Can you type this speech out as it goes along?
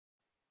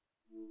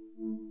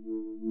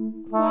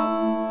My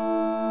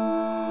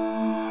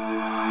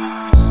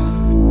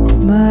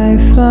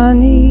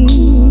funny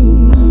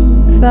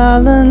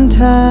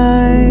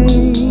Valentine,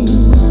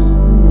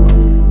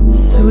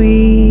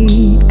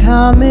 sweet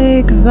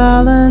comic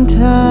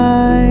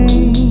Valentine,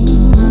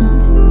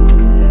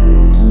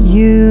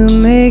 you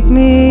make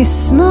me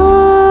smile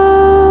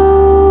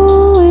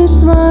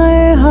with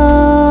my heart.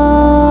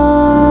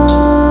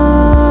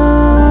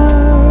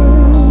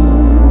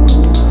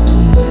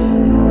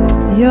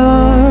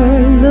 Your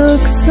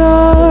looks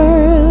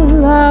are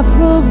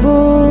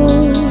laughable,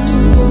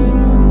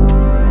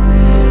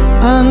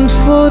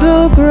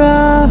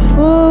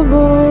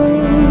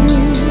 unphotographable,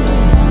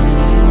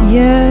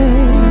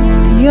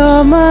 yet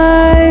you're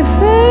my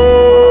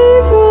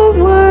favorite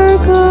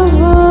work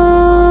of art.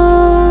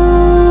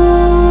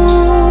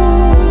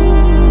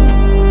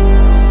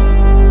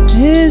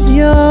 Is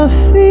your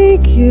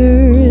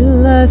figure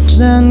less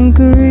than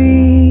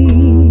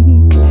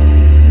Greek?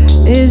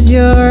 Is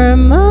your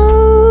mouth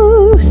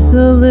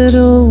a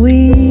little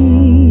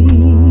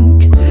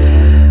weak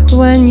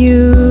when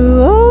you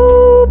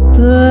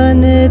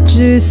open it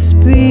to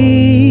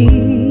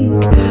speak?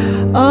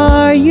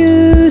 Are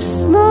you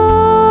smart?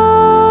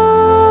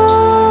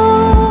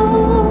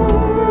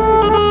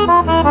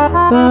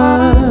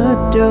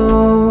 But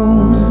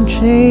don't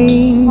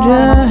change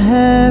a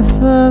hair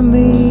for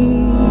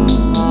me,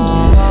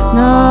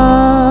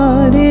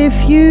 not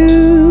if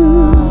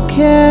you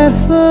care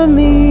for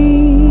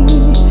me.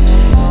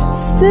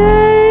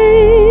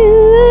 Stay,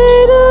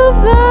 little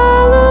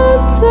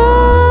Valentine,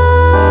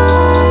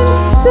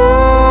 stay.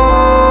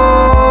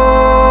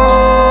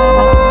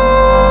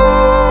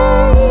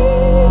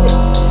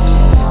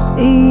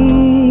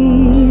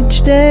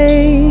 Each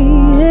day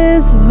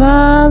is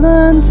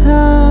Valentine's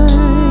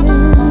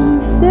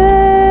Day.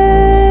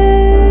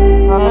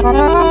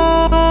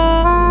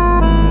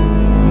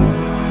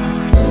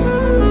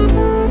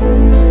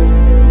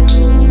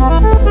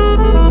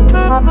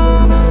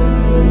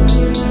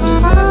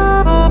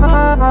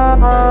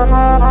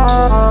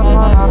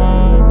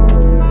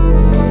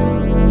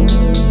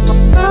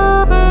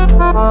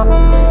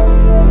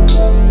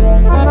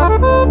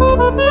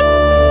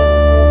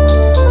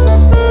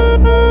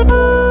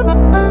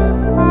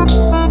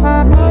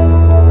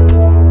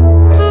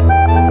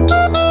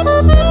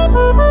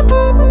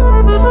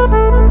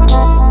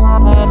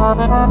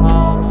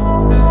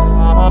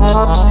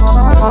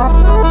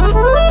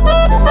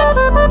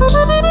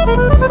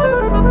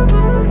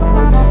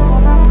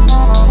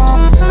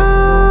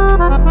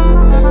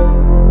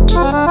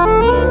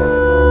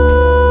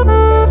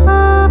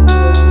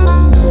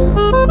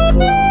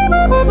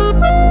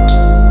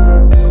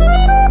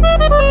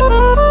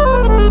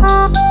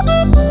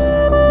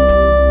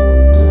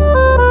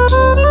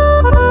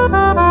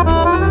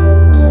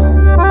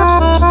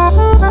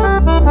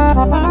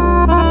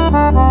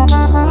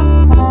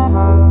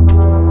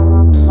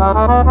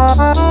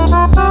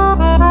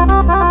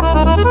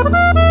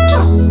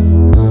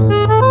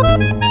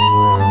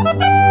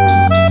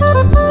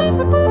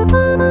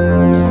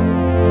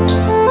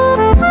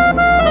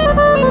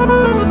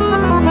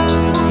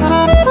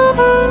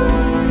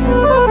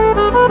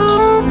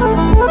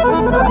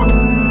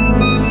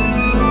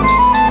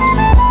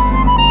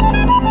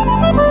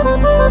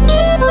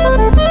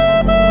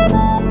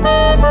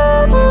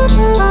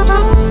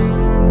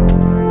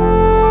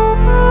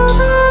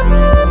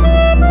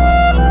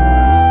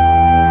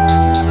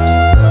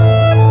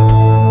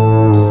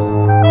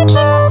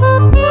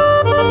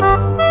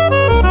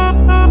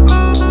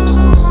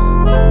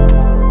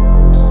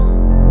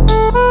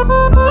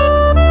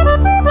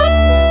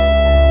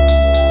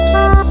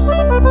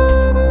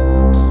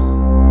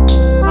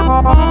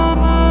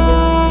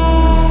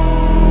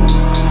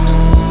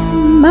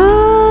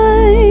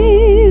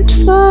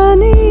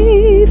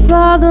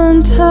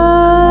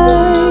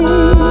 Valentine,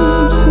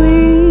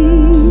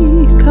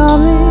 sweet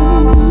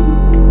comic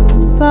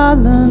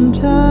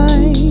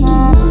Valentine,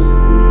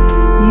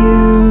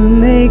 you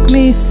make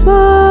me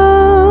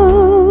smile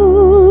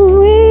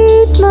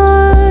with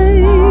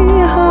my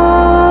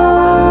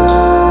heart.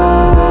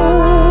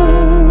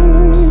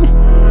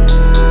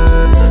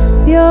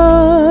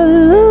 Your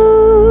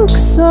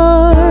looks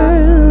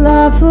are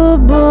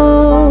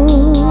laughable,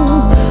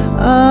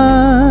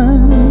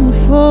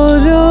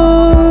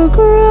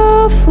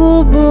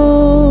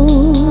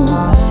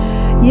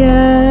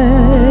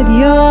 yet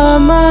you're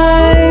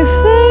my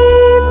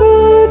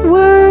favorite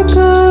work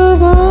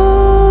of art.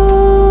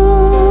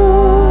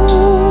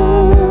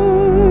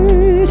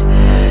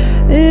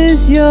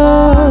 Is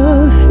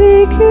your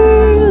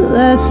figure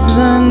less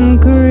than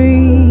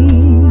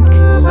Greek?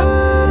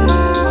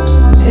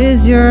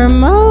 Is your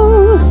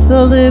mouth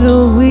a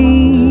little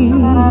weak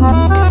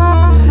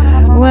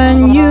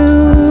when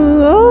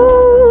you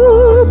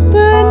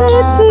open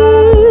it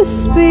to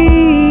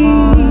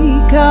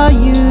speak? Are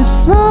you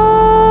smart?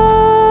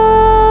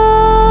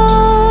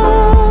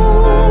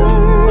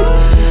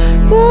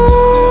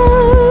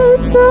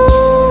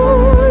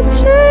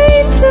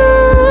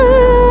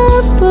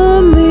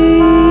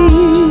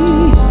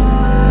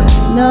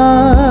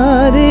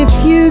 If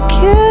you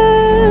care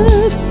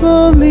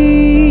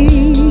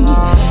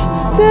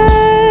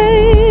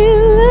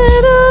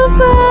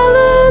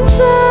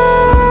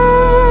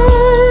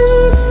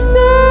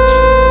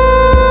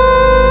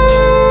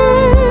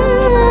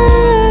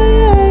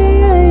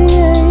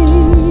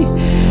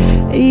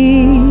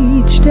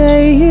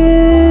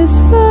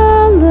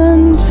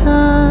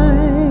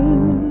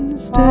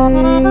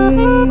stay.